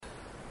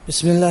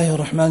بسم الله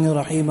الرحمن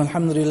الرحيم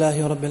الحمد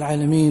لله رب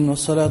العالمين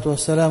والصلاة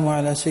والسلام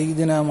على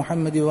سيدنا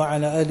محمد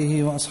وعلى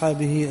آله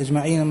وأصحابه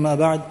أجمعين أما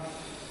بعد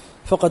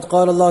فقد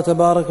قال الله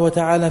تبارك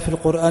وتعالى في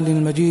القرآن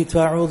المجيد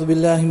فأعوذ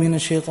بالله من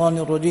الشيطان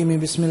الرجيم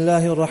بسم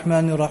الله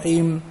الرحمن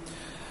الرحيم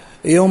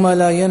يوم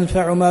لا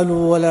ينفع مال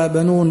ولا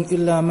بنون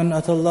إلا من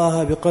أتى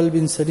الله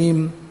بقلب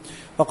سليم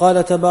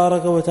وقال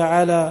تبارك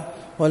وتعالى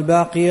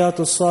والباقيات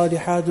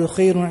الصالحات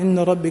خير عند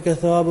ربك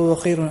ثوابا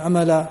وخير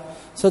أملا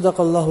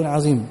صدق الله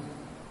العظيم.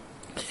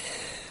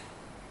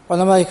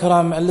 Ulama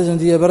Ikram, elders and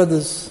dear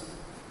brothers,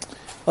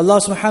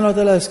 Allah subhanahu wa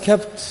ta'ala has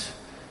kept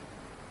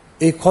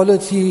a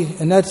quality,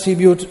 an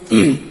attribute,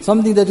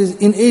 something that is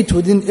innate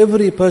within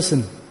every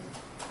person.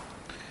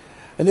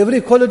 And every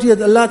quality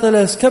that Allah ta'ala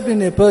has kept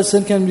in a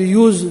person can be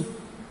used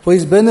for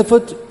his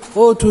benefit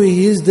or to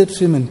his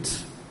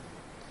detriment.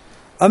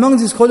 Among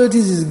these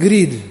qualities is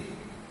greed.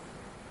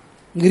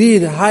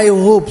 Greed, high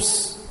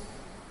hopes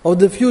of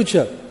the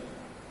future,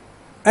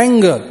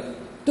 anger,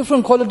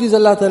 different qualities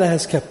Allah ta'ala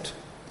has kept.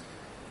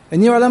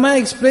 And your ulama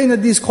explain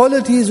that these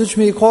qualities, which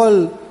we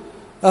call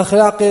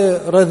akhlaq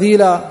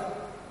radhila,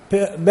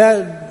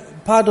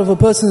 bad part of a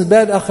person's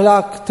bad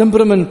akhlaq,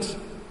 temperament,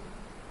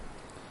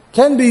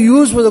 can be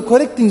used for the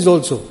correct things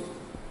also.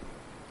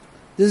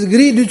 This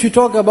greed which we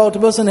talk about, a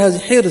person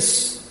has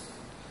hirs.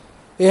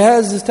 He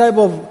has this type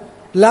of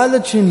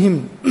lalach in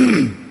him.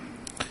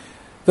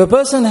 If a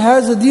person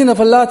has the deen of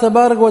Allah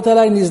tabarak wa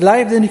ta'ala in his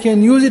life, then he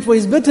can use it for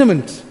his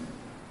betterment.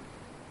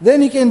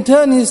 Then he can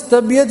turn his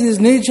tabiat, his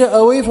nature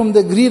away from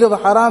the greed of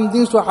haram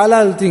things to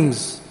halal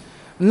things.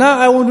 Now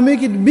I want to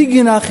make it big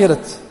in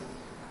akhirat.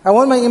 I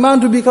want my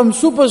iman to become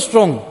super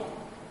strong.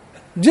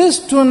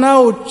 Just to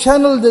now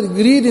channel the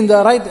greed in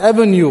the right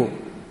avenue.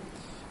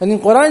 And in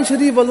Quran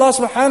Sharif, Allah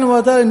subhanahu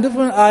wa ta'ala in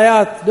different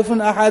ayat,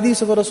 different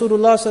ahadith of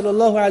Rasulullah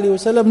sallallahu alayhi wa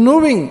sallam,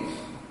 knowing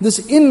this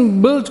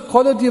inbuilt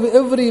quality of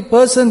every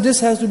person, this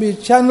has to be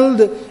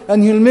channeled,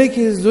 and he'll make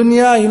his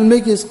dunya, he'll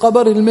make his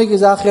qabr, he'll make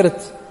his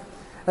akhirat.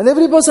 And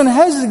every person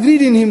has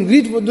greed in him,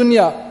 greed for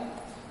dunya,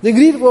 the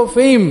greed for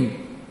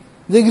fame,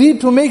 the greed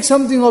to make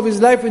something of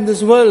his life in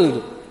this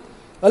world.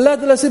 Allah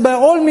Ta'ala said, by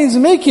all means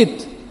make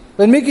it,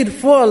 but make it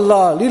for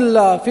Allah,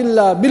 lillah,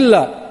 fillah,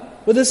 billah,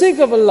 for the sake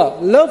of Allah,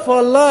 love for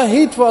Allah,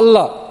 hate for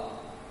Allah.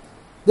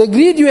 The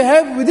greed you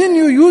have within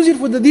you, use it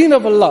for the deen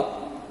of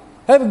Allah.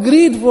 Have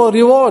greed for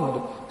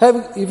reward.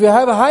 If you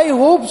have high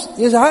hopes,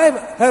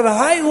 have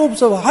high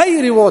hopes of high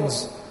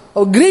rewards,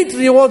 of great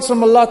rewards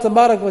from Allah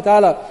Tabarak wa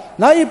Ta'ala.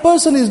 Now a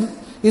person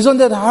is on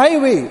that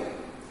highway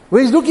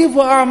where he's looking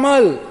for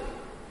a'mal,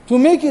 to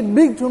make it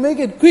big, to make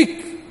it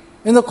quick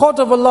in the court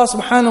of Allah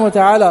Subhanahu wa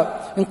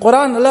Ta'ala. In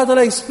Quran, Allah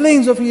Ta'ala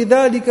explains, وَفِي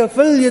ذَلِكَ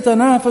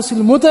فَلْيَتَنَافَسِ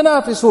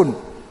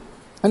الْمُتَنَافِسُونَ.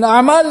 And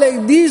a'mal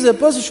like these, a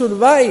person should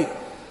vie.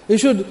 He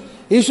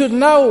should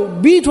now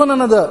beat one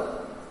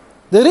another.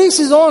 The race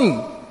is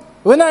on.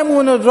 When I'm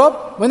going to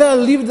drop, when I'll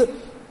leave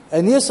the...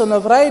 And yes, on a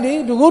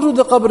Friday, to go to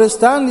the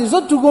qabristan is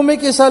not to go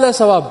make Isala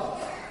Sawab.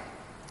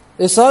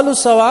 Isalu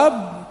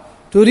Sawab,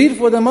 to read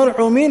for the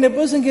marhumin, a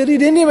person can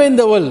read anywhere in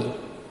the world.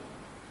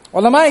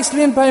 Ulama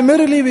explain,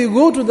 primarily we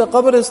go to the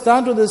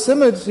qabristan, to the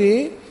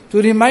cemetery, to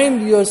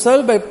remind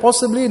yourself by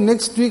possibly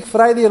next week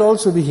Friday you'll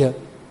also be here.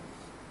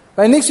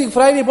 By next week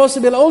Friday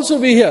possibly you'll also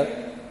be here.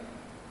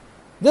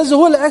 There's a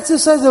whole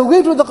exercise of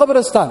going to the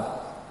qabristan.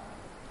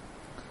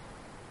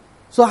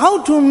 So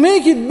how to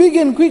make it big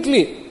and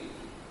quickly?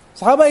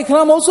 Sahaba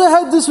Ikram also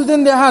had this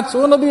within their hearts.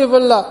 O Nabi of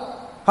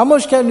Allah, how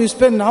much can we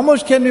spend? How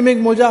much can we make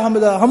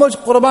mujahamadah? How much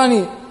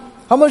qurbani?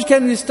 How much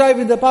can we strive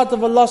in the path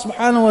of Allah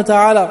subhanahu wa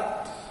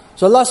ta'ala?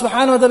 So Allah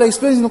subhanahu wa ta'ala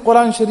explains in the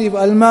Quran Sharif,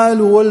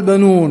 Al-Malu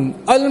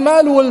wal-Banoon.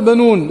 Al-Malu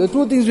wal-Banoon, the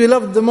two things we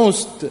love the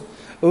most.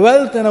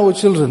 Wealth and our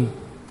children.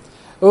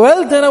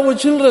 Wealth and our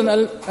children.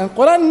 And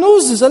Quran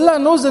knows this. Allah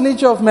knows the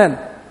nature of man.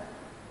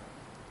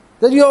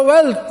 That your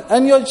wealth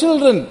and your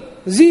children,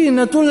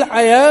 Zinatul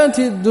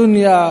hayati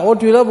dunya.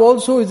 What we love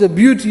also is the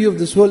beauty of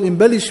this world,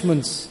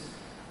 embellishments.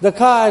 The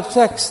car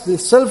attracts, the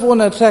cell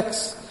phone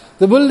attracts,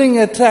 the building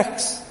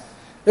attracts.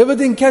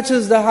 Everything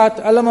catches the heart.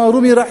 Allama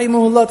Rumi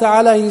rahimahullah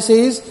ta'ala, he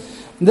says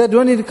that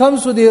when it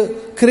comes to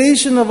the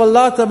creation of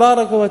Allah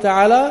tabaraka wa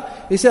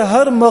ta'ala, he says,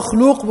 Har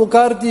makhluq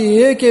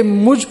pukarti hai ke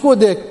mujhko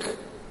dekh.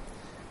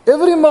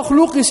 Every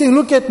makhluq is saying,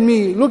 look at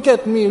me, look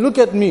at me, look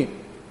at me.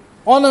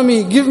 Honor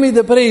me, give me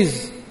the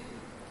praise.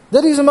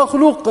 That is a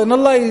makhluq, and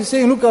Allah is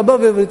saying, look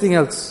above everything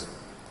else.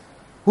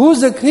 Who is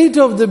the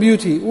creator of the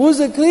beauty? Who is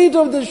the creator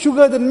of the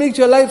sugar that makes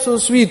your life so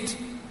sweet?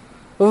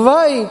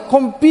 Why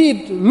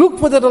compete? Look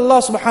for that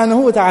Allah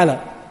subhanahu wa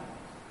ta'ala.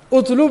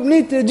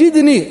 Utlubni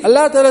tajidni.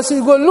 Allah ta'ala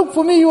says, go look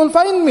for me, you will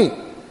find me.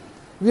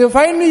 If you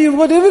find me, you've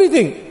got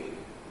everything.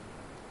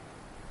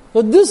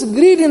 So this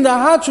greed in the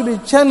heart should be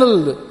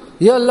channeled.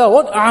 Ya Allah,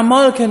 what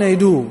a'mal can I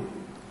do?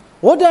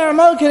 What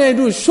a'mal can I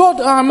do? Short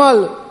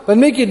a'mal, but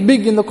make it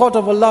big in the court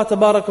of Allah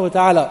tabaraka wa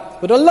ta'ala.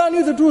 But Allah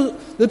knew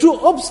the two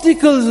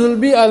obstacles will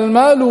be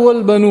al-malu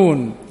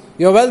wal-banoon.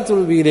 Your wealth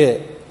will be there.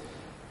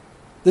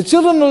 The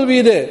children will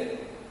be there.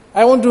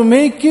 I want to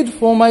make it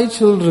for my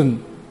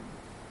children.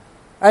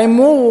 I'm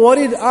more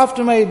worried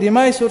after my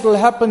demise what will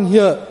happen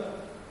here.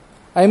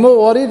 I'm more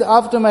worried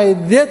after my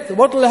death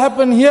what will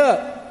happen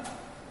here.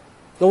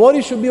 The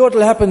worry should be what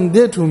will happen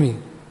there to me.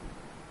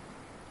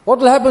 What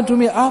will happen to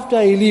me after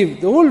I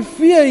leave? The whole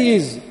fear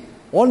is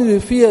only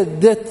the fear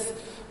death.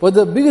 But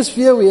the biggest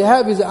fear we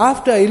have is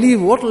after I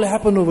leave, what will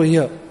happen over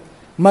here?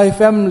 My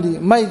family,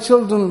 my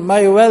children,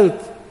 my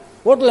wealth.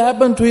 What will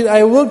happen to it?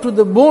 I work to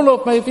the bone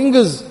of my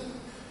fingers.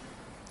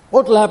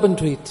 What will happen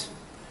to it?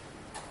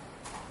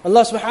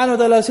 Allah subhanahu wa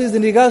ta'ala says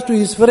in regards to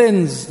His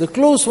friends, the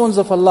close ones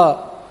of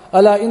Allah,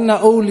 Ala inna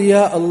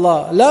awliya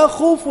Allah, la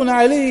khawfun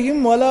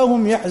alayhim wa la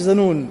hum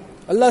yahzanun.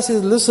 Allah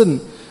says,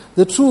 listen,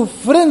 the true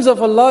friends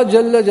of Allah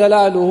Jalla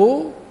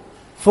Jalaluhu,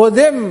 for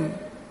them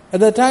at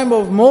the time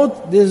of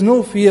maut, there is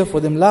no fear for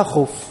them, la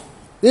khawf.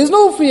 There is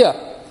no fear.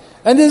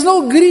 And there is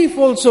no grief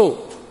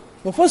also.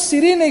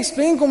 Mufassirin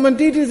explain,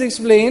 commentators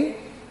explain,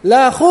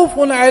 la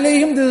khawfun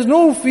alayhim, there is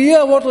no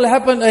fear what will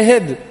happen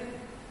ahead.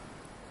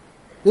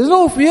 There is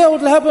no fear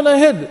what will happen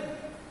ahead.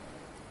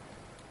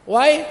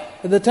 Why?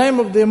 At the time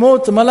of their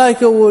maut, the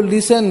malaika will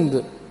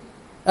descend.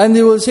 And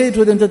they will say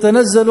to them,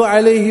 تَتَنَزَّلُ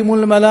عَلَيْهِمُ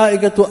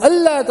الْمَلَائِكَةُ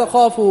أَلَّا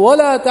تَخَافُوا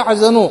وَلَا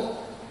تَحْزَنُوا.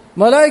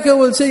 Malaika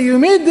will say, you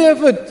made the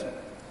effort.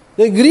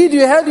 The greed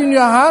you had in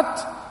your heart,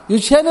 you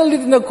channeled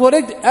it in the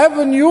correct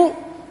avenue.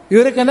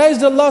 You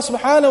recognized Allah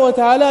subhanahu wa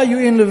ta'ala. You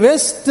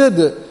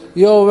invested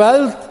your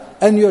wealth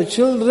and your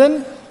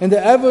children in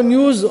the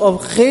avenues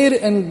of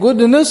khair and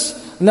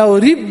goodness. Now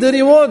reap the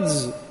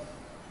rewards.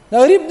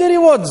 Now reap the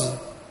rewards.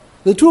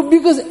 The two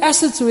biggest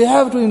assets we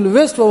have to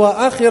invest for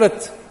our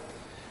akhirat.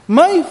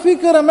 My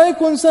fikr and my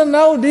concern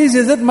nowadays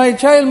is that my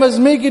child must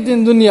make it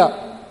in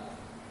dunya.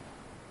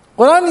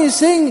 Quran is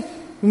saying,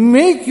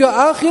 make your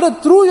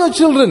akhirat through your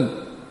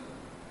children.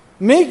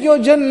 Make your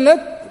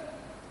jannat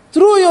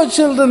through your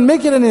children.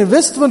 Make it an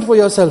investment for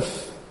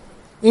yourself.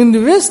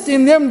 Invest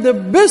in them the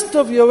best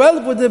of your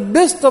wealth with the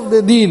best of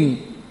the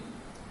deen.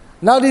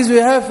 Nowadays we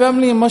have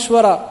family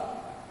mashwara.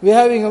 We're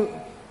having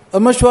a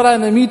mashwara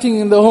and a meeting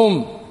in the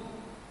home.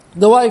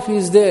 The wife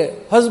is there,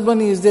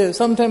 husband is there,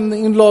 sometimes the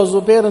in-laws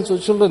or parents or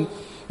children.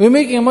 We're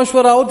making a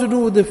mashwara what to do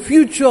with the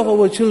future of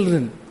our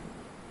children.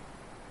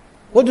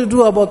 What to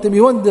do about them.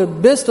 We want the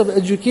best of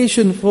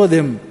education for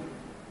them.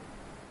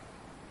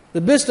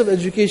 The best of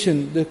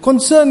education. The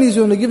concern is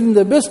you want to give them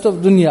the best of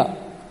dunya.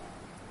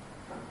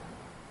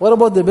 What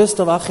about the best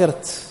of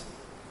akhirat?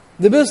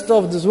 The best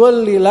of this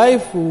worldly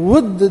life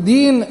with the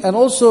deen and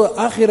also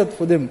akhirat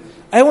for them.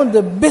 I want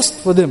the best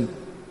for them.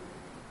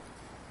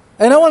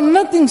 And I want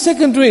nothing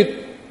second to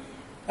it.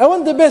 I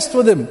want the best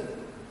for them.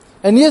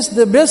 And yes,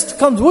 the best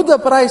comes with a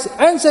price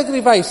and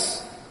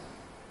sacrifice.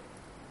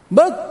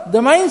 But the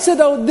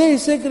mindset out there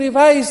is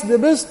sacrifice the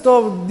best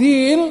of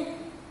deen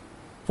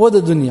for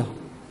the dunya.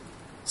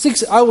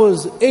 6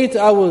 hours, 8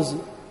 hours,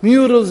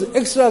 murals,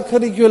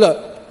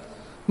 extracurricular,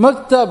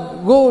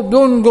 maktab, go,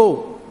 don't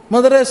go,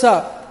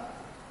 madrasa.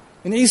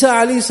 In Isa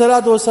alayhi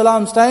salatu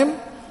wasalam's time,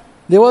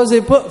 there was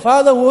a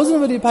father who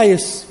wasn't very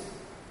pious.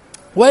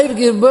 Wife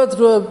gave birth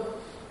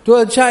to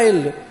a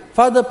child.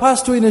 Father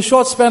passed away in a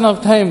short span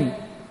of time.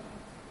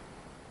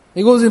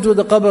 He goes into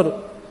the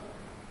qabr.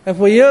 And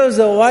for years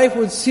the wife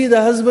would see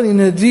the husband in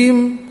her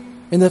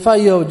dream in the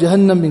fire of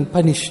Jahannam being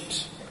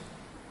punished.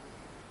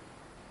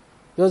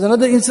 There was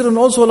another incident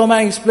also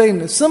ulama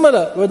explained,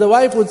 similar, where the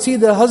wife would see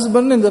the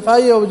husband in the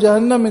fire of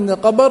Jahannam in the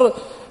qabr,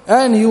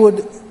 and he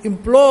would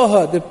implore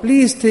her that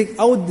please take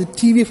out the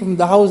TV from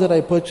the house that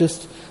I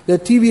purchased. The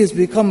TV has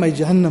become my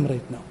Jahannam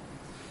right now.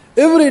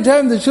 Every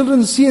time the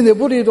children see and they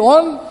put it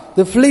on,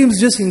 the flames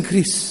just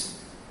increase.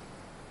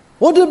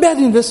 What a bad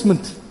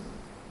investment.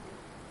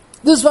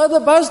 This father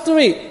passed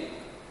away.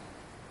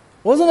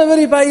 Wasn't a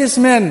very pious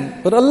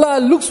man, but Allah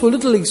looks for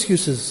little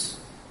excuses.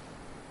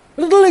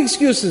 Little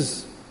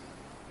excuses.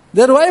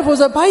 Their wife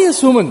was a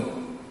pious woman.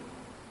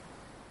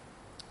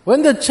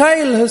 When the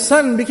child, her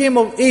son, became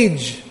of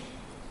age,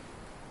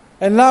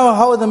 and now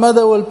how the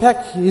mother will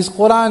pack his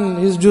Quran,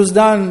 his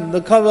Juzdan,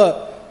 the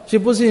cover, she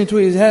puts it into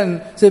his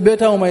hand, say,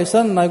 Beta, oh my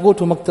son, now go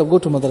to maktab, go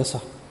to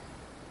madrasa.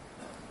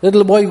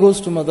 Little boy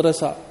goes to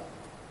madrasa.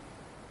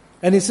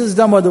 And he sits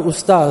down with the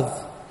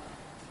ustad.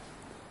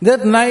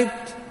 That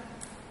night,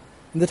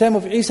 in the time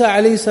of Isa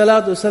alayhi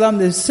salatu wasalam,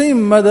 the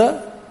same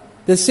mother,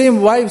 the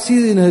same wife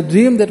sees in her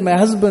dream that my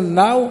husband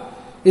now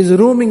is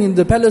roaming in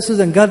the palaces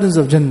and gardens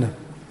of Jannah.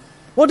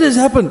 What has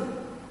happened?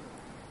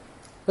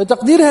 The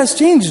taqdeer has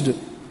changed.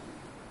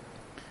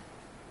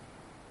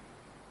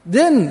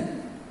 Then,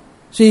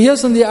 she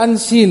hears from the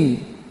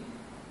unseen.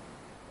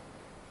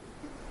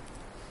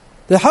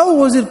 How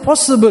was it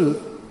possible?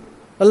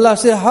 Allah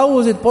said, how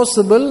was it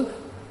possible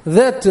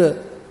that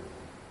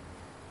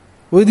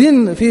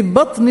within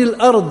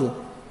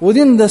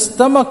within the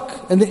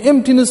stomach and the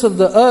emptiness of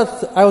the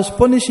earth, I was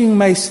punishing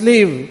my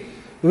slave,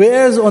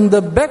 whereas on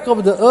the back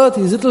of the earth,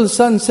 his little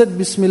son said,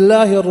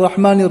 Bismillahir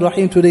Rahmanir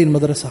Rahim today in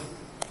madrasa.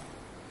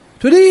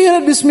 Today he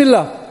heard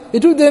Bismillah. He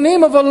took the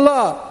name of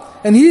Allah,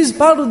 and he is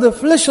part of the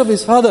flesh of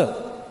his father.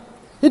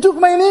 He took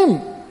my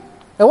name.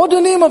 And what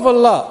the name of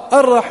Allah?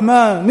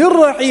 Ar-Rahman,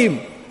 Ar-Rahim.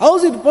 How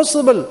is it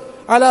possible?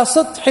 ala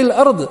sathil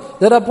ard,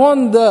 that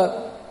upon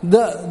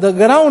the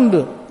ground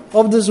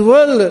of this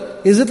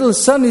world, his little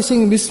son is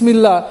saying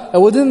Bismillah,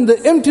 and within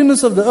the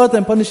emptiness of the earth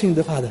I'm punishing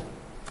the father.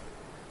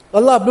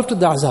 Allah uplifted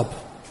the azab.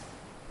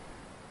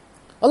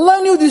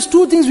 Allah knew these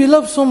two things we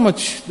love so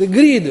much, the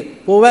greed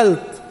for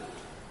wealth.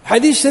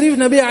 Hadith Sharif,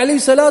 Nabi alayhi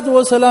salatu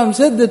wasalam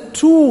said the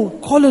two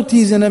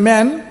qualities in a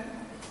man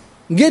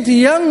get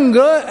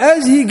younger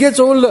as he gets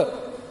older.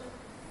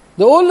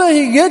 The older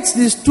he gets,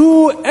 these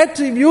two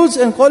attributes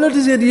and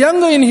qualities get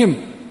younger in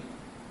him.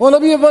 Oh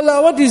Nabi of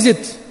Allah, what is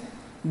it?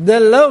 The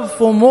love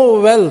for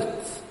more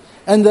wealth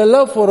and the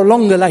love for a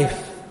longer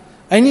life.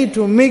 I need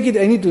to make it,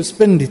 I need to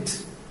spend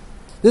it.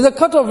 There's a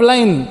cut-off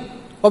line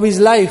of his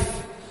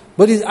life,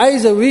 but his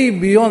eyes are way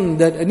beyond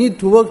that. I need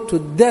to work to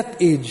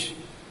that age,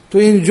 to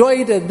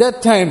enjoy it at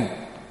that time.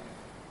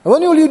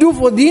 When will you do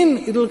for deen?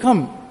 It will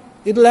come.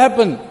 It will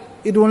happen.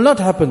 It will not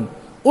happen.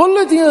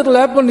 Only thing that will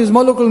happen is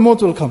malakul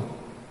maut will come.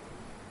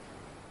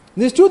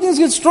 These two things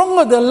get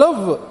stronger, the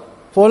love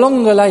for a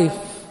longer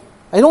life.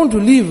 I don't want to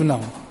leave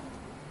now.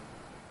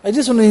 I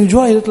just want to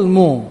enjoy a little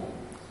more.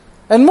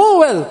 And more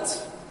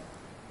wealth.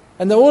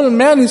 And the old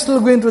man is still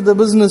going to the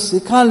business. He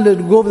can't let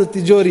go of the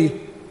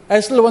tijori. I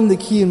still want the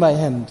key in my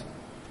hand.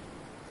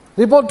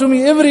 Report to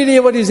me every day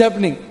what is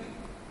happening.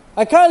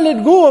 I can't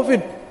let go of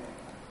it.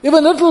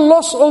 Even a little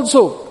loss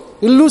also.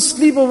 You'll lose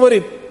sleep over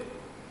it.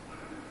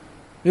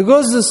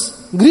 Because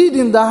this greed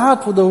in the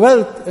heart for the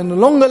wealth and a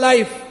longer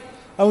life.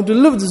 I want to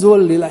live this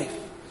worldly life.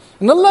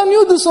 And Allah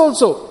knew this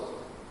also.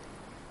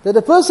 That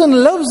a person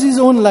loves his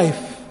own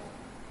life.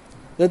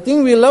 The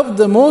thing we love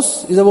the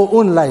most is our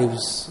own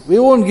lives. We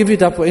won't give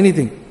it up for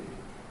anything.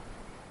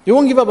 We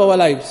won't give up our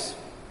lives.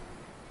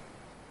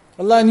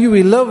 Allah knew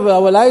we love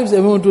our lives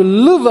and we want to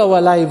live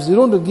our lives. We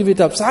don't want to give it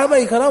up.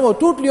 Sahaba-i-Karam were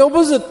totally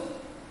opposite.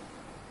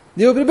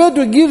 They were prepared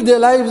to give their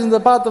lives in the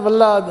path of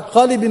Allah.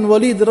 Khalid bin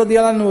Walid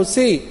radiyallahu anhu would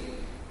say,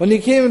 when he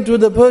came to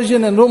the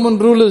Persian and Roman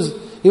rulers,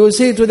 he would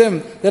say to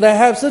them that I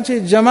have such a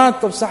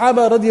jamaat of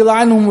Sahaba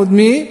radiyallahu anhum with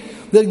me,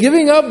 that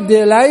giving up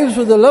their lives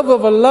for the love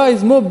of Allah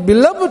is more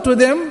beloved to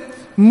them,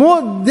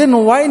 more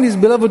than wine is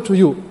beloved to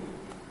you.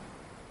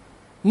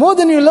 More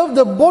than you love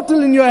the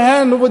bottle in your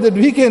hand over that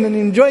weekend and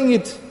enjoying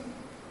it,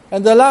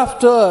 and the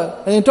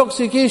laughter and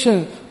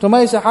intoxication, to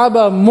my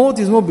Sahaba, maut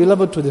is more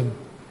beloved to them.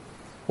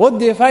 What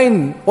they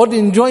find, what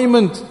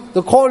enjoyment,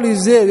 the call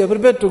is there, they are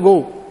prepared to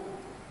go.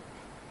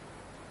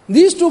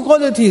 These two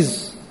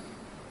qualities,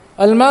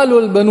 al-mal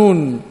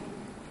wal-banun,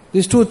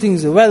 these two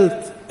things,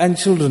 wealth and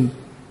children.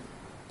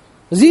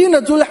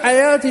 Zeenatul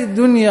hayati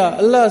dunya,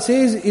 Allah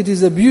says it is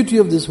the beauty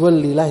of this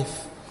worldly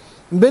life.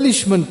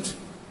 Embellishment.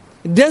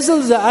 It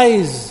dazzles the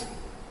eyes.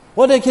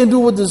 What I can do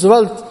with this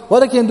wealth,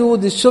 what I can do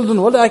with these children,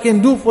 what I can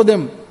do for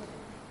them.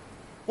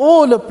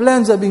 All the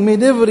plans are being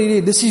made every day.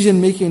 Decision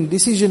making.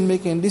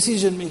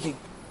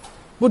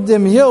 Put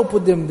them here,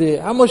 put them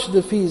there. How much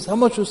the fees, how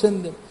much to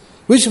send them.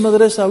 Which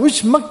madrasa,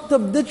 which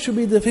maktab, that should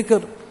be the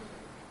fikr.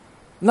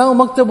 Now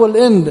maktab will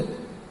end.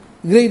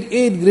 Grade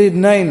 8, grade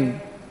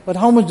 9. But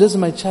how much does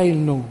my child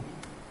know?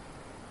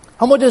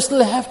 How much I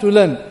still have to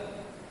learn?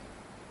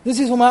 This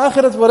is for my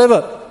akhirat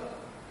forever.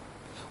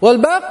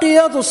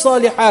 وَالْبَاقِيَاتُ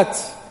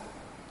الصَّالِحَاتِ,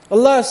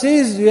 Allah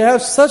says, you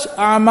have such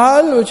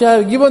a'mal which I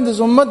have given this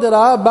ummah that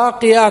are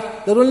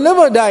baqiyat, that will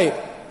never die.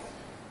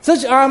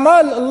 Such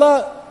a'mal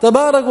Allah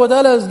Tabarak wa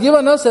Ta'ala has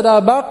given us that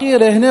are baqi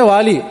rehne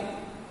wali.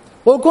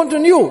 Will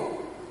continue.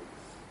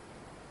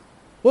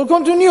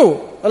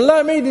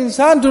 Allah made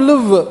insan to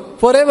live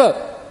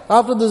forever.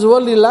 After this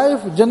worldly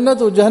life,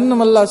 Jannat or Jahannam,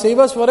 Allah save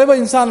us, forever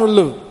insan will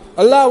live.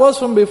 Allah was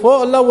from before,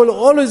 Allah will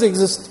always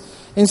exist.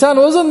 Insan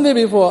wasn't there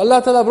before.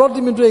 Allah Ta'ala brought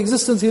him into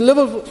existence. He'll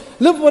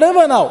live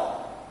forever now.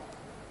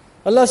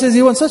 Allah says,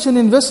 you want such an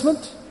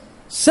investment?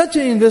 Such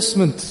an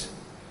investment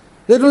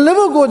that will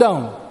never go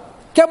down.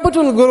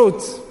 Capital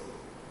growth.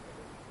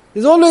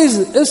 There's always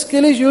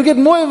escalation. You get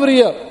more every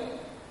year.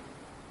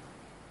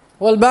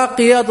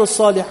 وَالْبَاقِيَاتُ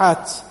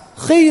الصَّالِحَاتِ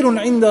خَيْرٌ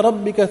عِنْدَ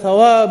رَبِّكَ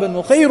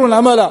ثَوَابًا وَخَيْرٌ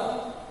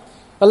عَمَلًا.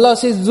 Allah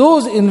says,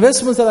 those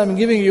investments that I'm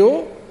giving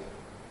you,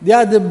 they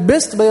are the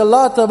best by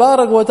Allah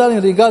Tabarak wa Ta'ala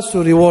in regards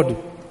to reward.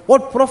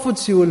 What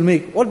profits you will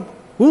make.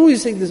 Who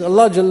is saying this?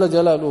 Allah Jalla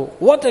Jalaluhu.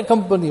 What a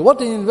company, what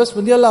an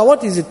investment. Ya Allah,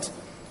 what is it?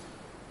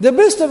 The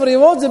best of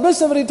rewards, the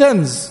best of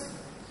returns.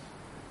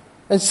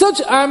 And such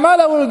a'mal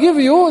I will give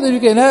you that you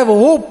can have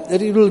hope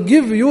that it will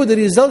give you the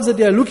results that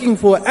you are looking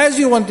for as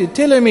you want it,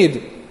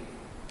 tailor-made.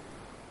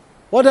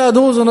 What are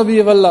those, O Nabi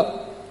of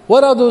Allah?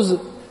 What are those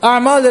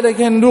a'mal that I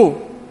can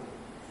do?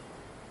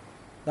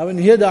 Now when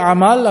you hear the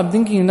a'mal, I'm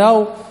thinking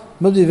now,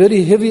 must be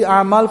very heavy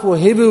a'mal for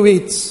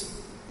heavyweights.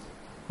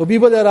 For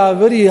people that are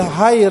very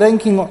high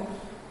ranking,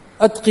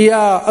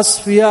 atqiya,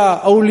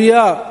 asfiya,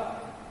 awliya.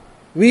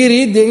 We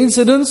read the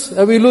incidents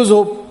and we lose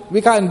hope. We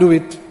can't do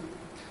it.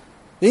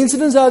 The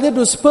incidents are there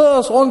to spur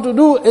us on to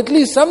do at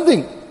least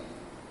something.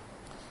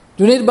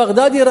 Junaid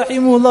Baghdadi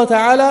rahimahullah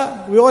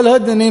ta'ala, we all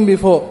heard the name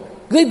before.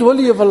 Great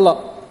wali of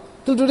Allah.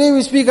 Till today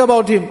we speak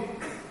about him.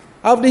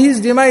 After his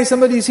demise,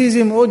 somebody sees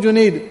him, oh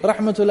Junaid,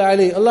 rahmatullah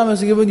alayhi, Allah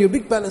has given you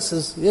big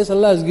palaces. Yes,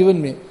 Allah has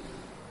given me.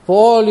 for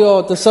all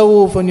your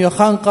tasawwuf and your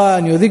khanqa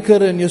and your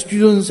dhikr and your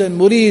students and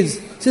murids.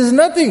 He says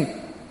nothing.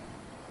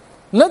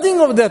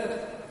 Nothing of that.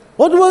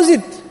 What was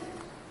it?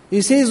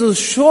 He says those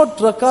short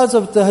rakats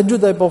of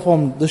tahajjud I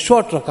performed. The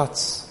short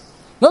rakats.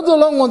 Not the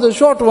long ones, the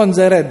short ones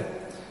I read.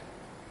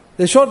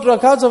 The short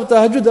rakats of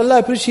tahajjud Allah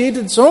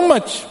appreciated so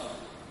much.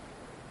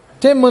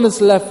 10 minutes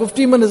left,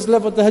 15 minutes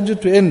left for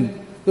tahajjud to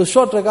end. Those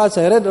short rakats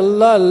I read,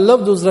 Allah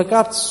loved those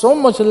rakats so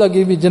much, Allah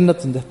gave me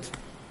jannat on that.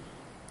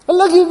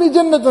 Allah gave me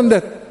jannat on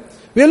that.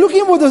 We are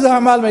looking for those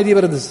a'mal, my dear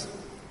brothers.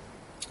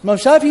 Imam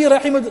Shafi'i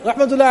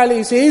rahmatullah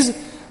alayhi says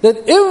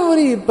that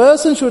every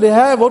person should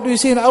have, what we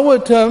say in our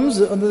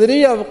terms, on the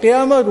day of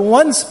Qiyamah,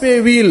 one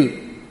spare wheel.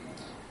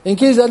 In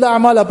case other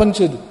a'mal are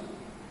punctured.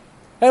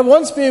 Have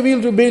one spare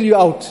wheel to bail you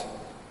out.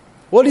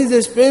 What is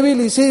the spare wheel?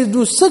 He says,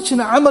 do such an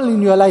amal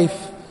in your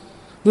life.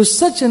 Do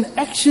such an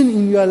action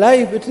in your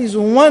life, at least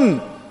one,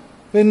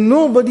 when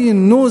nobody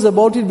knows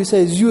about it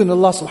besides you and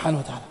Allah subhanahu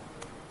wa ta'ala.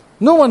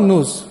 No one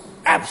knows.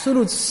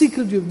 Absolute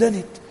secret, you've done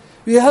it.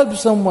 You helped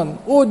someone.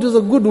 Oh, it was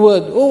a good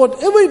word. Oh,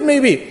 whatever it may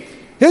be.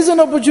 Here's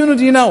an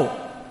opportunity now.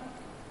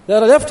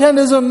 The left hand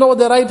doesn't know what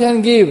the right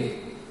hand gave.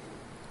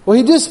 Or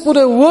he just put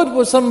a word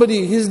for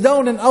somebody. He's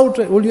down and out.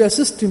 Will you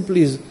assist him,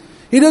 please?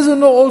 He doesn't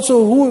know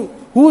also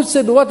who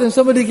said what, and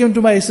somebody came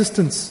to my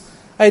assistance.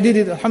 I did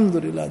it,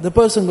 alhamdulillah. The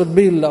person got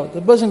bailed out.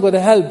 The person got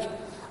helped.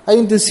 I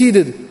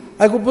interceded.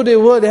 I could put a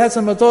word, I had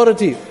some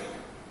authority.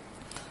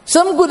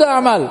 Some good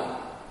amal.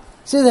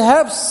 Says,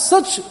 have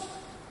such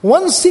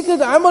one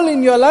secret amal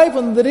in your life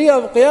on the day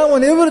of Qiyamah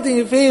when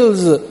everything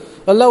fails.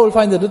 Allah will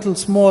find a little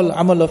small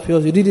amal of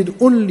yours. You did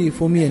it only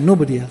for me and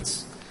nobody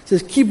else.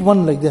 Says, keep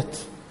one like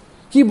that.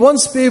 Keep one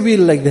spare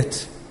wheel like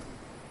that.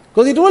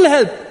 Because it will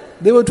help.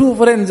 There were two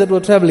friends that were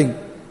traveling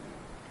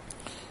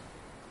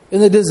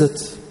in the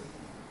desert.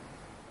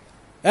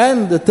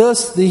 And the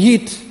thirst, the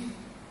heat.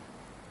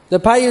 The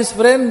pious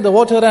friend, the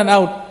water ran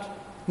out.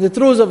 In the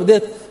throes of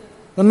death.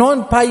 The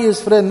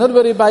non-pious friend, not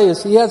very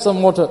pious, he had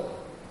some water.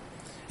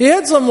 He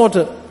had some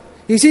water.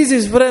 He sees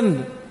his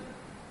friend.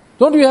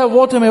 Don't you have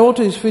water? My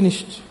water is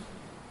finished.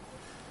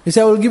 He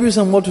said, I will give you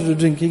some water to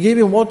drink. He gave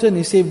him water and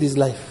he saved his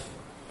life.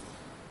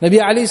 Nabi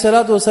alayhi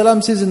salatu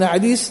wasalam says in the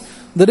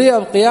hadith, the day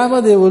of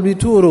Qiyamah there will be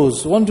two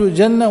rows. One to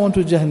Jannah, one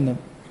to Jahannam.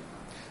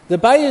 The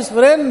pious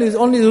friend is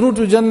only the route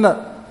to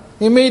Jannah.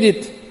 He made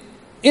it.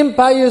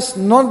 Impious,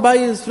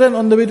 non-pious friend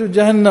on the way to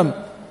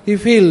Jahannam. He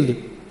failed.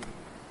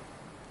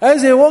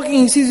 As they're walking,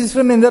 he sees his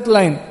friend in that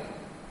line.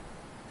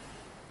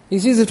 He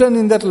sees his friend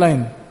in that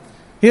line.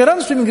 He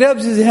runs to him,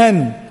 grabs his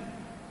hand.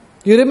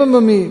 You remember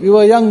me, we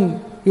were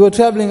young, we were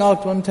traveling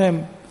out one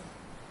time.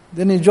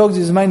 Then he jogs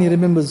his mind, he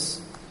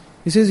remembers.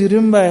 He says, you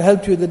remember I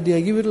helped you that day,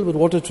 I gave you a little bit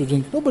of water to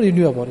drink. Nobody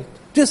knew about it.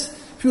 Just a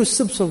few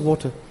sips of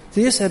water. He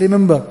said, yes, I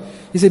remember.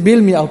 He said,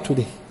 bail me out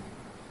today.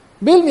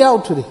 Bail me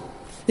out today.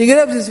 He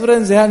grabs his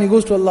friend's hand, he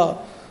goes to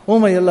Allah. Oh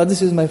my Allah,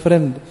 this is my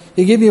friend.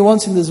 He gave me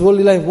once in this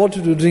worldly life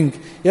water to drink.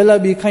 Ya Allah,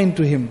 be kind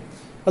to him.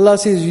 Allah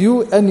says,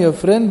 you and your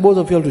friend, both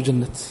of you are to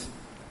Jannat.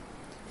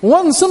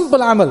 One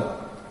simple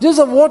amal, just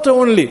of water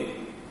only.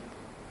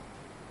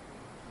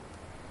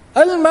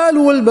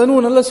 Al-malu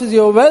wal-banun, Allah says,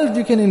 your wealth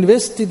you can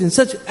invest it in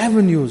such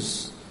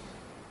avenues.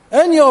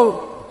 And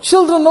your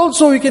children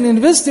also, you can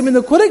invest them in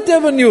the correct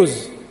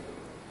avenues.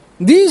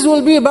 These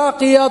will be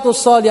baqiyatul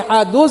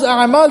salihat. Those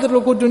a'mal that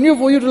will continue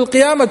for you till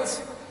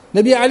Qiyamat.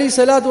 Nabi alayhi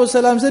salatu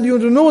wasalam said, you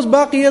want to know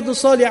baqiyatul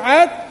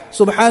salihat?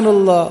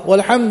 Subhanallah,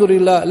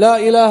 walhamdulillah, la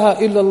ilaha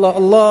illallah,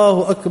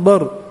 Allahu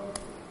Akbar.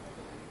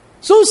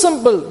 So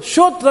simple,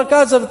 short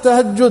rakats of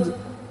tahajjud.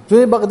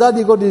 Today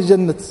Baghdadi got his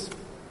Jannat.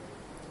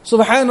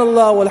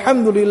 Subhanallah,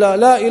 walhamdulillah,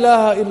 la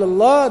ilaha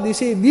illallah. They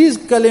say these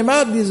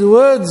kalimat, these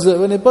words,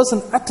 when a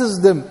person utters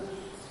them,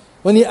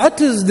 when he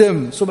utters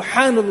them,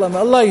 subhanallah,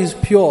 Allah is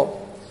pure.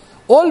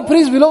 All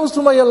praise belongs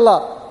to my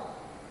Allah.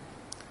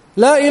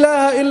 La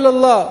ilaha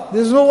illallah.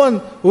 There is no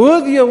one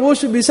worthy of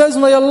worship besides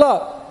my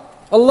Allah.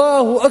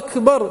 Allahu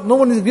Akbar. No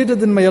one is greater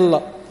than my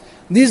Allah.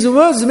 These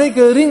words make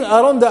a ring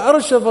around the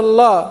arsh of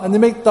Allah and they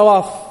make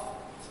tawaf.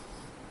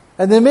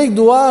 And they make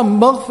dua,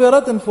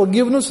 maghfirat and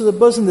forgiveness to the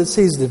person that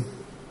says them.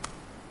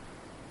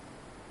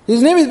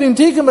 His name is being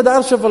taken by the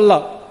arsh of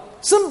Allah.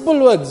 Simple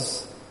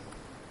words.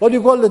 What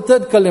you call the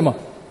third kalima.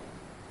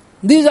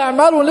 These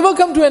a'mal will never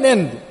come to an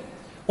end.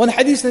 One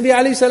hadith Nabi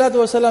alayhi salatu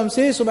wasalam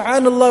says,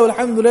 Subhanallah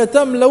walhamdulillah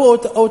tamla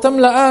aw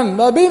tamla'an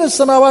ma bayna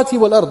as-samawati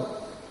wal ard.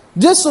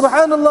 Just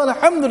Subhanallah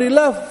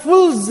alhamdulillah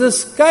fills the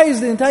skies,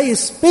 the entire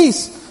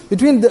space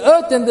between the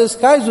earth and the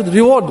skies with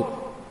reward.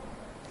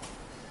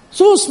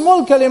 So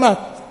small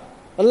kalimat.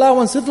 Allah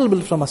wants little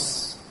bit from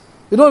us.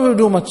 You don't have to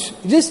do much.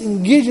 Just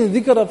engage in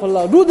the dhikr of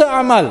Allah. Do the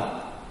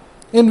amal.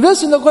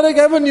 Invest in the correct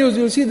avenues,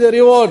 you'll see the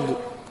reward.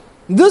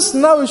 This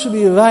now we should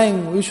be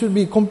vying, we should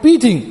be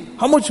competing.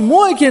 How much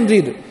more I can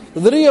read?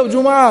 The day of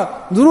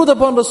Jumu'ah, durood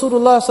upon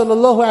Rasulullah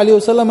sallallahu alayhi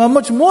wa sallam, how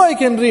much more I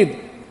can read?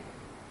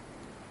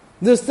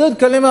 This third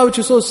kalima which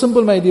is so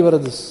simple, my dear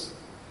brothers.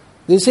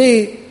 They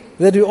say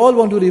that we all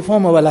want to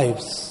reform our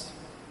lives.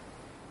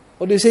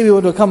 Or they say we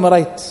want to come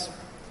right.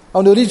 I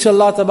want to reach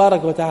Allah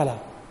tabarak wa ta'ala.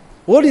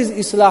 What is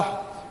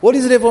Islah? What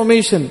is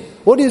reformation?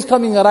 What is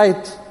coming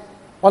right?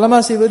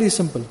 Ulama say very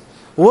simple.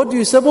 What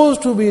you're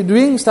supposed to be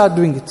doing, start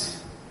doing it.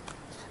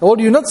 What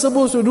you're not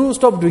supposed to do,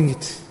 stop doing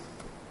it.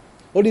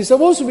 What you're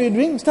supposed to be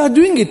doing, start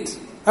doing it.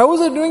 I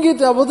wasn't doing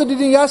it, I wasn't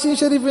reading Yasin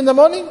Sharif in the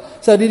morning,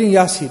 start reading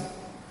Yasin.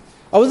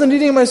 I wasn't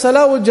reading my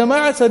Salah with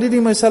Jama'at, start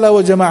reading my Salah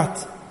with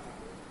Jama'at.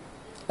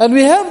 And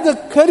we have the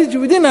courage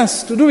within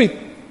us to do it.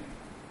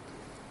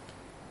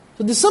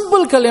 So the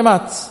simple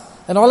kalimat,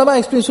 and ulama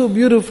explains so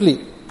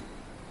beautifully.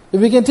 If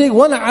we can take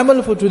one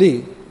amal for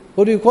today,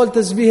 what do you call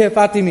tasbih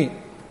Fatimi?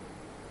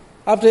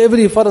 After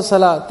every farz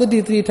salah,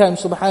 33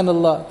 times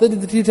subhanallah,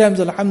 33 times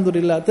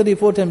alhamdulillah,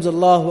 34 times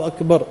Allahu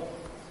Akbar.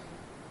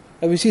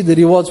 And we see the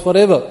rewards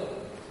forever.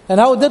 And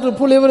how that will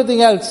pull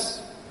everything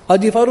else.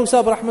 Haji Farooq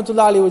Sahib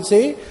rahmatullah alayhi would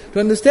say, to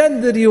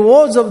understand the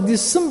rewards of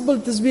this simple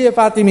tasbih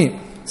Fatimi,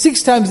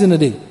 6 times in a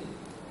day.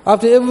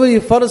 After every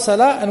farz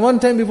salah and 1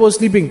 time before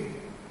sleeping.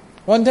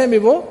 1 time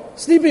before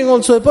sleeping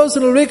also. A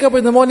person will wake up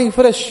in the morning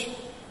fresh.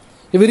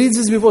 If he reads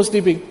this before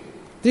sleeping.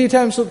 33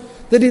 times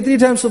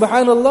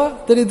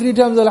subhanallah, 33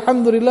 times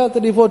alhamdulillah,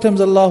 34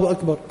 times Allahu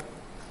Akbar.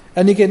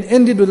 And he can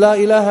end it with la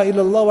ilaha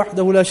illallah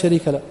wahdahu la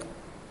sharika la.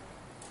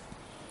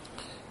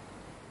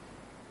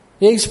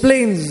 He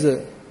explains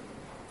that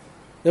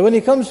when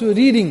it comes to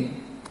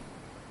reading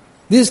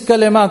these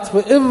kalimat,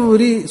 for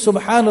every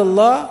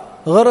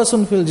subhanallah,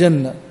 gharasun fil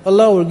jannah,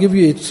 Allah will give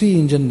you a tree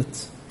in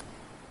Jannat.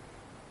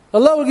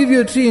 Allah will give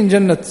you a tree in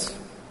Jannat.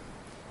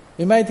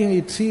 You might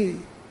think a tree,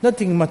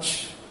 nothing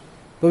much.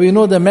 But we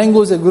know the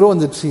mangoes that grow on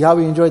the tree, how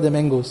we enjoy the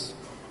mangoes.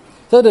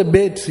 It's not a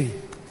bad tree.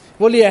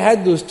 If only I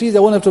had those trees, I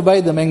won't have to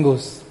buy the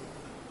mangoes.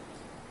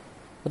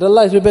 But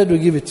Allah is prepared to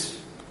give it.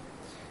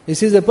 He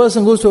says a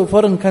person goes to a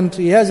foreign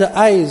country, he has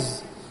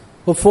eyes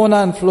for fauna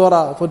and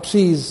flora, for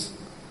trees,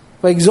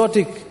 for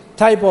exotic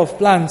type of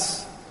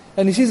plants.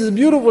 And he sees this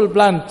beautiful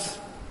plant.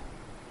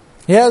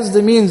 He has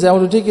the means, I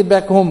want to take it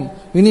back home.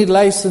 We need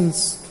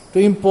license to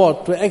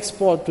import, to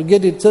export, to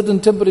get it certain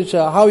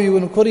temperature, how you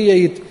going to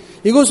courier it.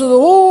 He goes through the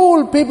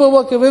whole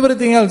paperwork of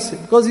everything else.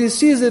 Because he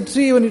sees the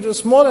tree when it was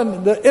small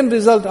and the end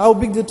result, how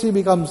big the tree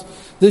becomes.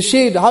 The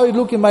shade, how it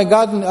look in my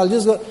garden. I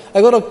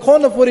got a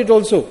corner for it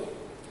also.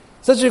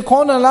 Such a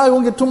corner now, you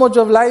won't get too much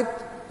of light,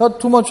 not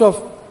too much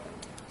of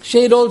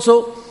shade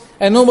also.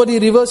 And nobody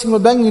reversing or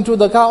banging into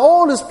the car.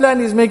 All his plan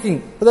he's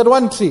making for that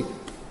one tree.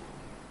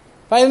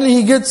 Finally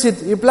he gets it,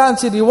 he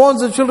plants it, he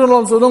warns the children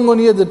also, don't go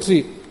near the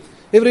tree.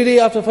 Every day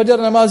after Fajr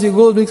namaz he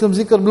goes, make some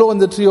zikr, blow on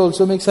the tree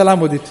also, make salam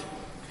with it.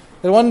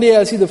 Then one day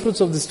I'll see the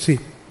fruits of this tree.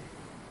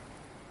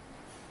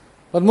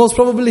 But most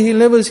probably he'll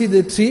never see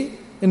the tree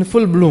in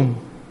full bloom.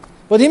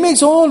 But he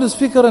makes all his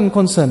fikr and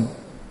concern.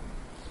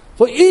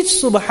 For each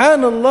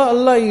subhanallah,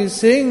 Allah is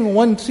saying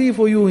one tree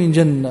for you in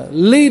Jannah,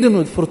 laden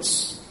with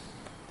fruits.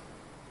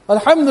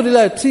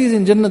 Alhamdulillah, trees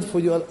in Jannah for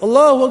you.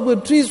 Allahu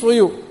Akbar, trees for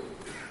you.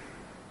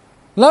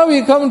 Now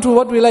we come to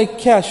what we like,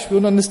 cash. We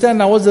don't understand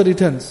now what's the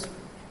returns.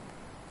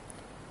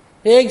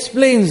 He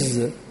explains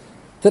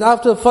that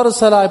after Farz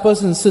Salah, a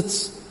person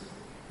sits.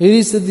 He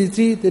reads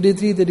 33.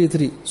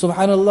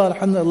 Subhanallah,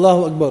 Alhamdulillah,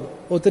 Allahu Akbar.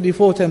 Or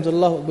 34 times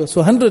Allahu Akbar.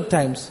 So 100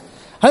 times.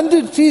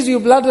 100 trees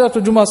you planted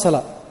after Jumu'ah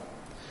Salah.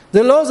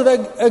 The laws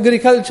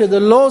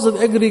of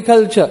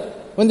agriculture,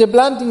 when they're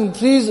planting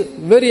trees,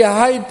 very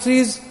high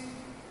trees,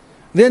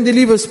 then they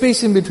leave a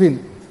space in between.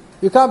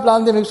 You can't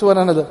plant them next to one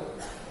another.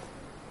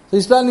 So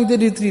he's planting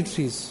 33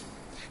 trees.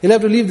 He'll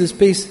have to leave the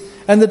space.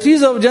 And the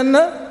trees of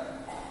Jannah,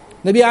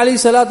 Nabi alayhi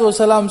salatu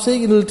wasalam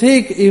saying, it will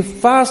take a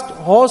fast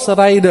horse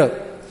rider.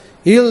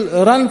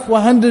 He'll run for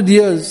 100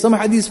 years, some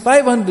hadith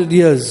 500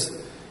 years,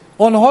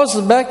 on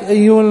horseback, and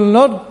he will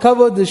not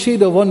cover the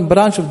shade of one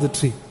branch of the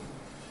tree.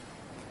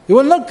 He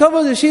will not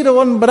cover the shade of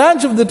one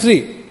branch of the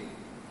tree.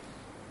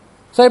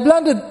 So I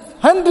planted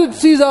 100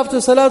 trees after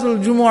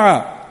Salatul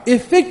Jumu'ah.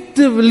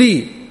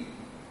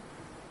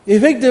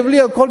 Effectively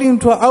according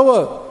to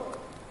our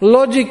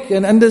logic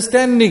and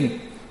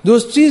understanding,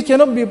 those trees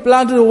cannot be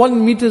planted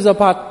 1 meters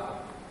apart.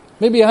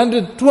 Maybe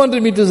 100,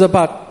 200 meters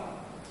apart.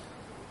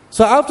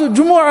 So after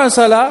Jumu'ah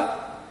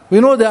Salah, we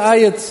know the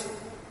ayat.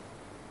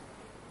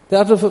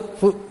 That after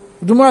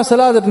Jumu'ah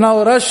Salah, that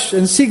now rush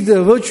and seek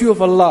the virtue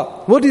of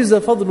Allah. What is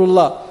the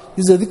fadlullah?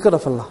 This is the dhikr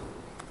of Allah.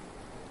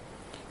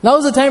 Now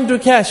is the time to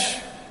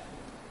cash.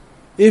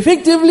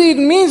 Effectively, it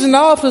means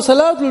now after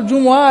Salatul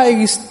Jumu'ah,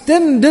 I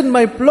extended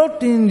my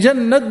plot in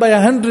Jannat by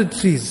 100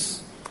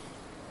 trees.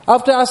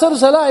 After Asr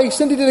Salah, I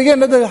extended it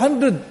again another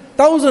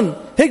 100,000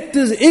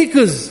 hectares,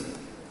 acres.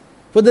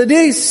 For the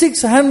day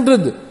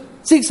 600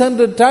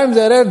 times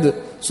I read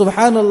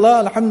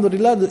Subhanallah,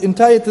 Alhamdulillah, the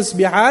entire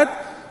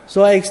tasbihat.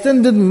 So I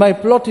extended my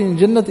plot in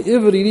Jannat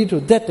every day to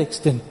that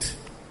extent.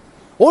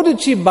 What a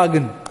cheap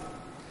bargain.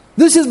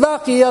 This is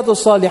Baqiyatul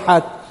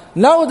Salihat.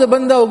 Now the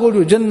banda will go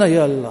to Jannah,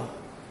 Ya Allah.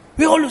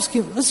 We always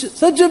give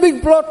such a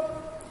big plot.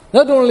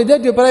 Not only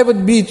that, your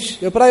private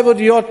beach, your private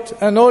yacht,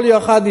 and all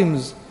your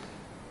khadims.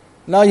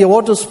 Now your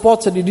water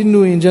sports that you didn't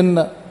do in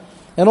Jannah.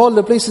 And all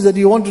the places that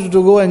you wanted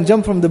to go and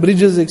jump from the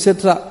bridges,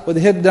 etc. with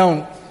the head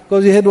down.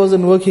 Because your head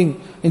wasn't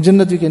working. In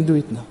Jannah you can do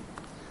it now.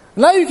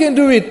 Now you can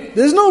do it.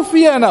 There's no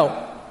fear now.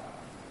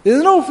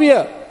 There's no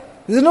fear.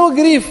 There's no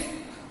grief.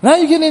 Now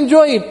you can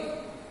enjoy it.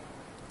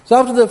 So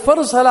after the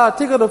first salah,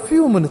 take out a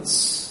few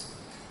minutes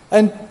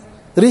and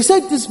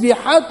recite this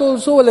bihat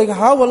also like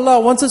how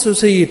Allah wants us to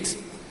say it.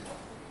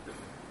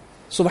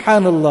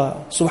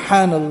 Subhanallah,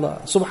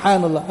 Subhanallah,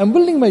 Subhanallah. I'm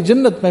building my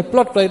Jannat, my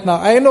plot right now.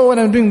 I know when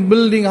I'm doing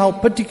building how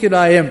particular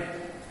I am.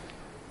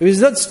 If it's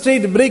not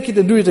straight, break it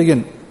and do it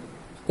again.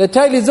 The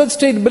tile is not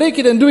straight, break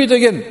it and do it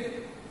again.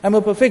 I'm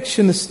a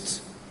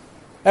perfectionist.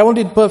 I want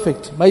it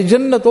perfect. My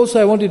Jannat also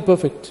I want it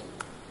perfect.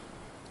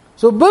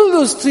 So build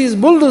those trees,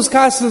 build those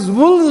castles,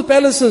 build those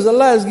palaces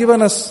Allah has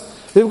given us.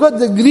 We've got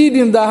the greed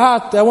in the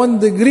heart. I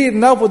want the greed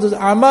now for those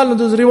amal and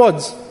those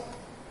rewards.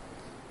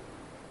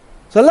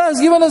 So Allah has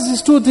given us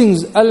these two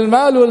things,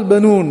 al-mal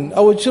wal-banun,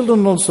 our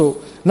children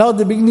also. Now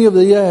the beginning of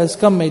the year has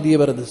come, my dear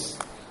brothers.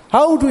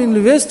 How to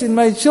invest in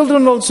my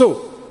children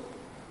also.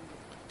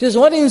 Just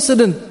one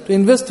incident to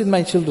invest in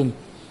my children.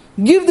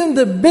 Give them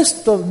the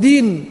best of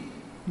deen.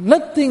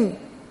 Nothing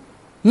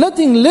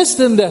less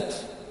than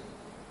that.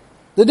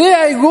 The day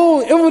I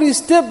go, every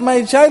step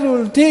my child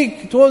will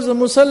take towards the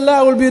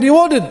musalla will be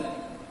rewarded.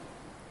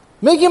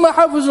 Make him a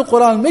hafiz of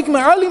Quran, make him a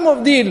alim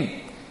of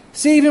deen.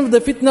 Save him from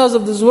the fitnas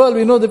of this world.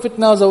 We know the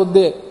fitnas out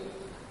there.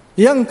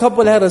 Young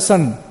couple had a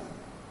son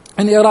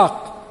in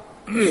Iraq.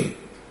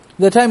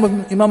 The time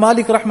of Imam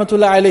Malik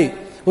rahmatullah alayh,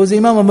 who was the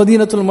Imam of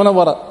Madinatul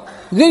Munawwara.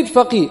 Great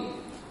faqih.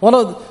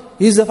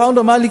 He's the founder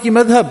of Maliki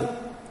madhab.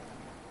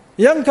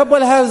 Young couple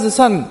has a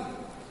son.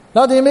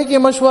 Now they make a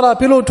mashwara,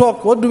 pillow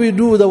talk. What do we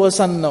do with our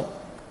son now?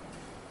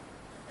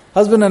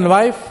 Husband and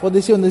wife, what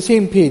they say on the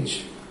same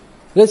page.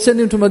 Let's send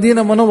him to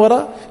Madinah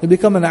Munawwara. He'll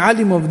become an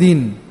alim of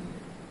deen.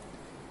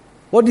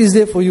 What is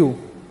there for you?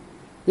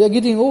 We are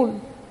getting old.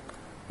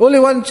 Only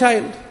one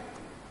child.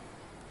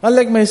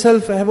 Unlike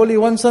myself, I have only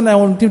one son. I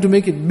want him to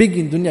make it big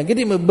in dunya. Get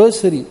him a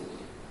bursary.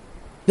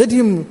 Let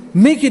him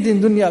make it in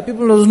dunya.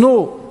 People must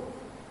know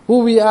who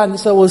we are.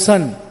 This is our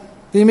son.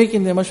 They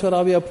making their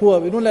mashwara. We are poor.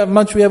 We don't have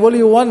much. We have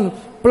only one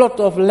plot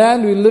of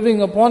land we're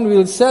living upon.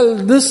 We'll sell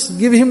this,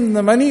 give him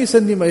the money,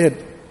 send him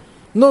ahead.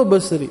 No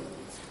bursary.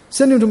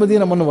 Send him to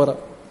Madinah Munawwara.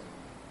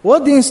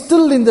 What they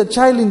instill in the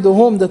child in the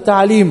home, the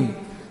ta'aleem,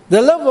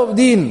 the love of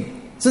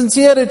deen,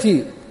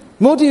 sincerity,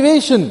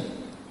 motivation.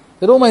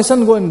 That, oh my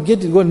son, go and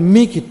get it, go and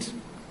make it.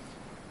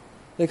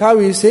 Like how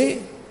we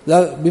say,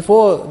 that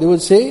before they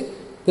would say,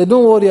 that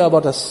don't worry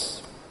about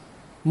us.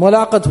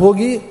 Mulaqat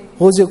hogi,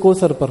 hoze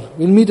kothar par.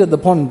 We'll meet at the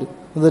pond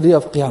on the day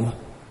of Qiyamah.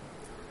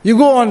 You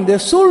go on, they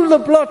sold the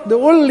plot, the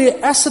only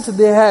asset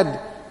they had.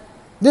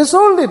 They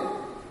sold it.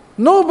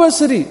 No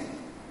bursary.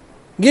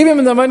 Gave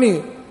him the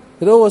money.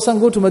 Said, oh son,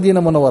 go to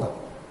Madinah Munawwara.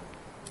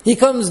 He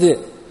comes there.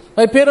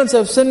 My parents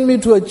have sent me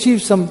to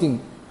achieve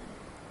something.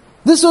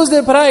 This was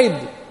their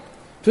pride.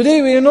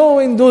 Today we know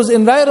in those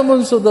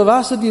environments of the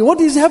varsity,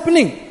 what is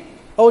happening?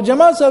 Our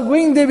jamaats are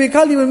going there, we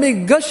can't even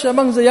make gush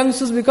amongst the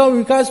youngsters, we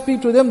can't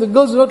speak to them, the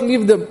girls do not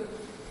leave them.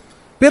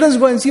 Parents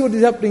go and see what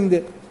is happening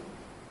there.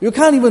 You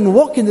can't even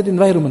walk in that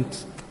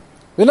environment.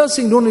 We're not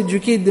saying don't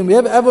educate them. We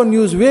have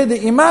avenues where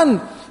the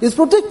iman is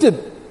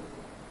protected.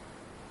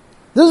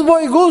 This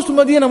boy goes to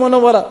Madinah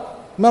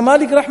Munawwara. Imam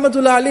Malik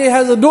rahmatullah alayhi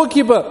has a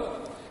doorkeeper.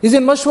 He's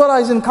in mashwara,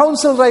 he's in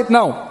council right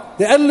now.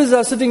 The elders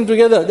are sitting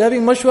together, they're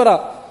having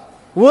mashwara.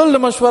 World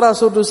mashwara,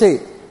 so to say.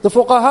 The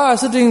fuqaha are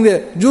sitting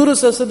there,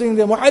 jurists are sitting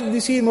there,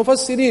 muhaddiseen,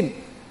 mufassirin.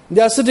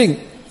 They are sitting.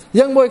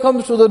 Young boy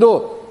comes to the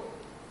door.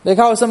 Like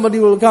how somebody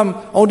will come,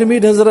 I want to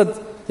meet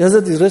Hazrat. The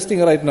Hazrat is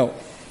resting right now.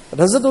 But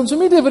Hazrat wants to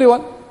meet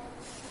everyone.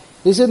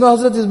 He said, no,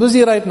 Hazrat is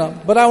busy right now,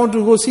 but I want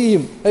to go see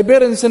him. My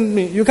parents sent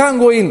me, you can't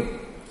go in.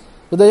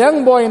 But the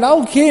young boy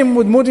now came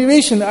with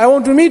motivation, I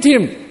want to meet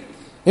him.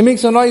 He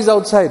makes a noise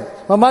outside.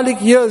 Malik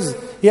hears,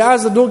 he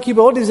asks the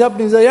doorkeeper, what is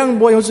happening? He's a young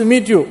boy, he wants to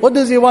meet you. What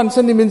does he want?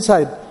 Send him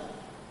inside.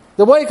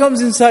 The boy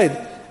comes inside,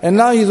 and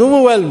now he's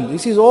overwhelmed. He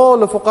sees all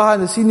the fuqaha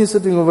and the seniors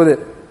sitting over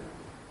there.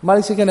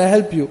 Malik says, can I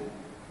help you?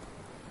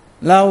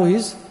 Now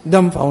he's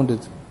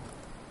dumbfounded.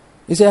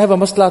 He said, I have a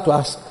masla to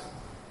ask.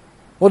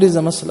 What is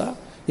the masla?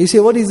 He said,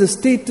 what is the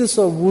status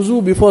of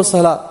wuzu before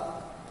salah?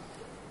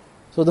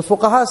 So the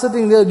fuqaha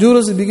sitting there,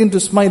 jurists begin to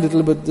smile a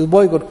little bit. The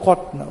boy got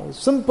caught now.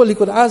 Simple, he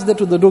could ask that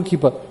to the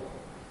doorkeeper.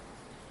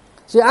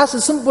 So he asked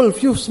a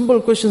few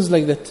simple questions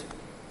like that.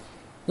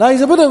 Now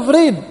he's a bit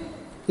afraid.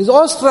 He's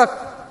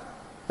awestruck.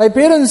 My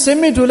parents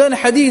sent me to learn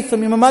hadith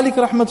from Imam Malik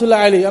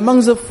rahmatullah alayhi.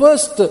 Amongst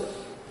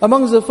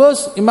the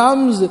first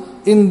imams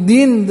in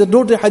deen that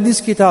wrote a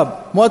hadith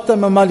kitab. Muwatta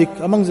Imam Malik,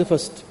 amongst the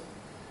first.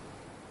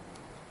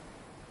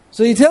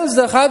 So he tells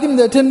the khadim,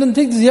 the attendant,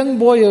 take this young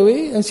boy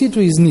away and see to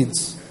his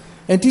needs.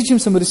 And teach him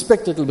some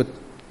respect a little bit.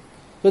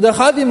 So the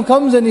khadim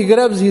comes and he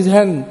grabs his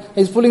hand.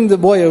 He's pulling the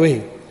boy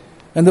away.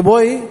 And the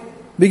boy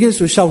begins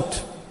to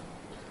shout.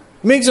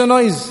 Makes a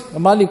noise.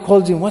 Malik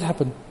calls him, what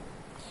happened?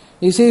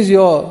 He says,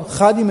 your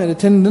khadim and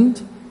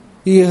attendant,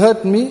 he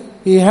hurt me,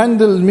 he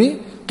handled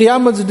me.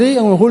 Qiyamah's day,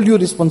 I'm going to hold you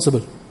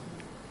responsible.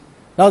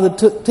 Now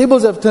the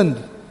tables have turned.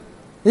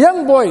 A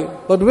young boy,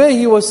 but where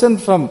he was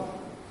sent from.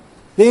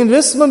 The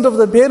investment of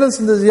the parents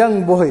in this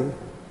young boy.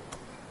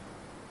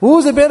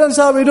 Who the parents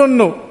are, we don't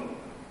know.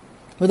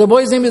 But the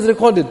boy's name is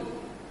recorded.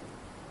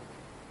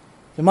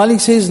 The Malik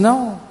says,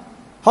 now,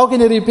 how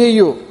can I repay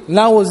you?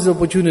 Now was the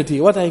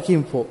opportunity, what I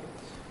came for.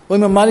 Oh,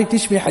 Imam Malik,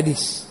 teach me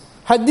hadith.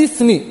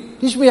 Hadithni,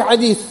 teach me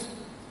hadith.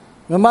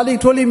 Imam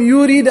Malik told him,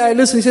 you read, I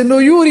listen. He said, no,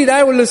 you read,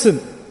 I will listen.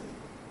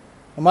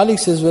 Imam Malik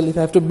says, well, if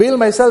I have to bail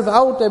myself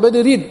out, I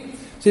better read.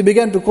 So he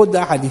began to quote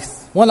the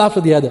hadith, one after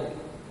the other.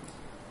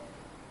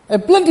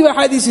 And plenty of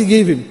hadith he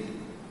gave him.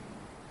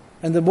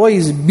 And the boy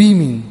is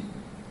beaming.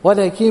 What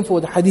I came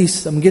for, the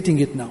hadith, I'm getting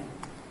it now.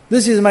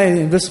 This is my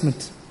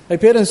investment. My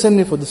parents sent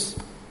me for this.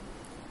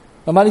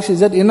 Imam Malik says, is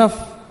that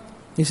enough?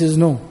 He says,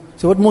 no.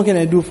 So what more can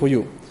I do for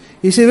you?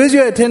 He says, where's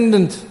your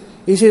attendant?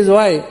 He says,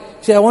 why?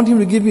 He says, I want him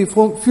to give me a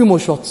few more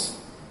shots.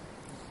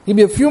 Give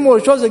me a few more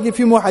shots, I give a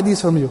few more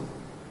hadiths from you.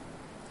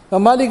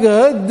 Imam Malik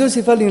heard this,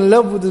 he fell in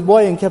love with this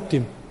boy and kept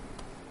him.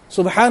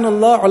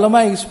 Subhanallah,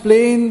 ulama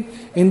explain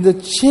in the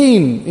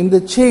chain,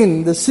 the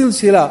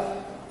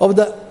silsila of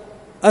the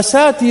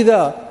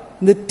asatida,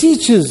 the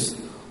teachers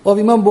of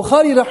Imam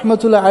Bukhari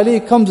rahmatullah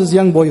alayhi comes this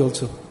young boy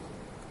also.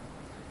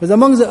 But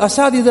amongst the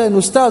asatida and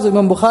ustaz of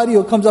Imam Bukhari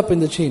who comes up in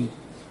the chain.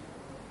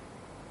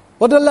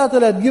 What Allah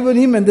Ta'ala had given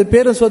him and the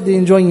parents what they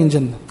enjoying in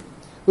Jannah.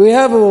 We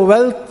have our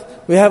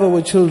wealth, we have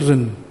our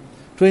children.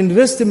 To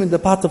invest them in the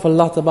path of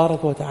Allah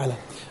Tabaraka wa Ta'ala.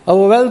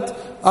 Our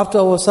wealth, after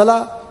our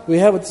salah, we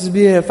have a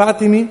tasbih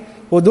Fatimi.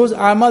 For those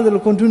a'mal that will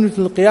continue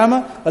till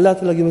Qiyamah, Allah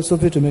Ta'ala give us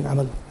tawfiq to make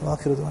amal. Wa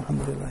akhiru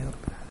alhamdulillah.